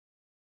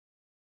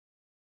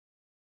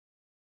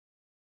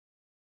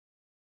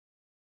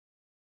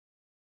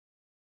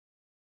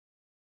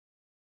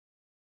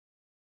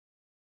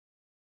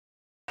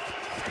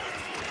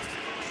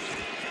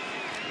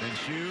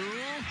Minshew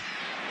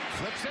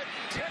flips it,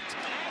 tipped,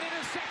 and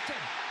intercepted.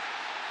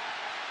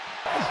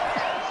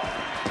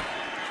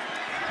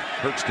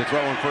 Hurts to throw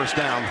on first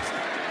down.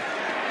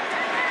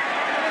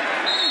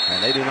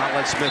 And they do not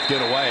let Smith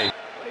get away.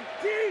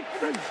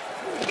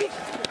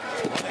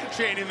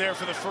 Chain in there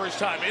for the first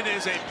time. It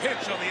is a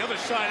pitch on the other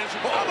side as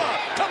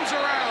Obama comes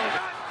around.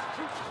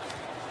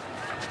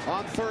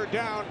 On third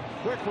down,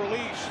 quick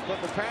release, but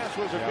the pass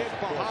was a bit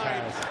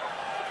behind.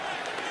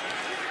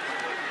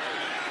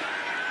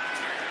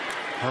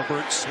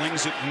 Herbert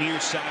slings it near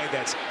side.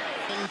 That's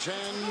 10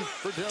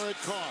 for Derek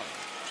Carr.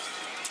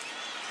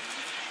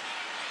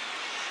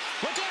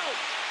 Look out!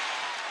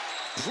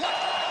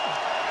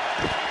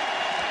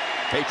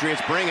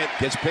 Patriots bring it.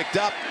 Gets picked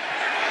up.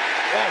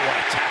 Oh, what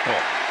a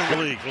tackle.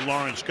 The league for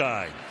Lawrence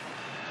Guy.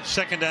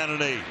 Second down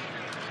and 8.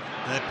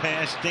 That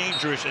pass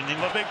dangerous. And then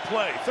A big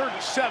play. 3rd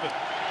and 7.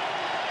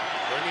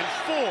 Bring in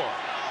 4.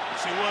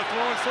 See what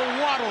throwing for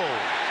Waddle.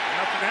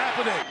 Nothing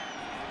happening.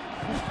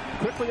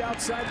 Quickly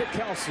outside to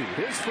Kelsey.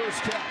 His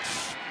first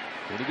catch.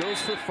 And he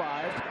goes for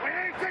 5.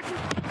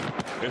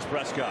 Here's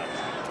Prescott.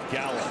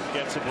 Gallup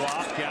gets a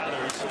block,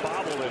 gathers,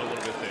 bobbled it a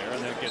little bit there,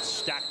 and then it gets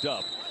stacked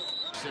up.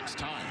 6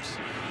 times.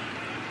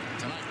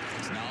 Tonight,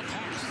 it's now a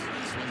pass.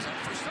 This one's up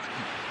for Sutton.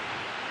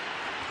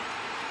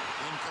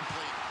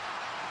 Incomplete.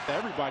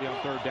 Everybody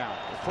on third down.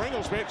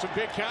 Pringle's made some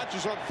big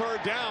catches on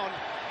third down.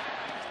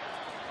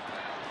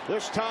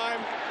 This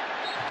time,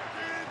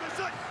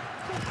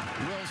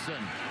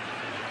 Wilson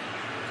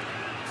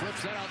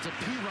flips that out to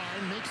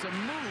Pirine, makes a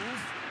move.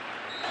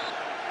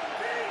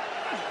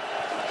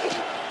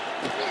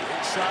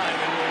 Inside,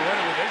 and we're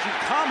running with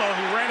Ejikama,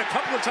 who ran a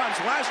couple of times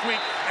last week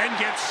and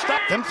gets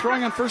stuck. Them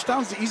throwing on first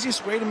down is the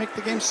easiest way to make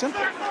the game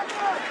simple.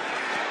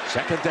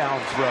 Second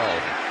down throw.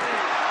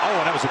 Oh,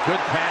 and that was a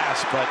good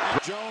pass, but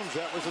Jones,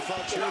 that was a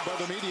thought shared by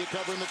the media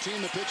covering the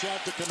team. The pitch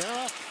out to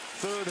Kamara.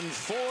 3rd and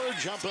 4,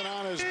 jumping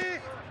on his. here's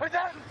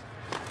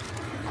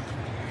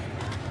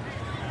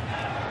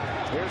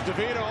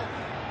DeVito.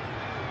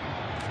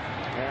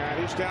 And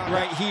he's down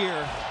right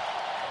here.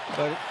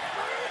 But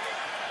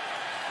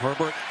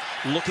Herbert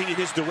looking in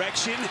his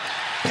direction.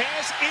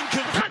 Pass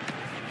incomplete.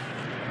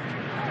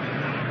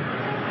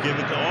 give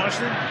it to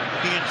Austin.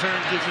 He in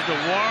turn gives it to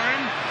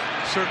Warren.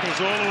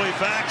 Circles all the way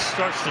back.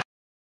 Starts to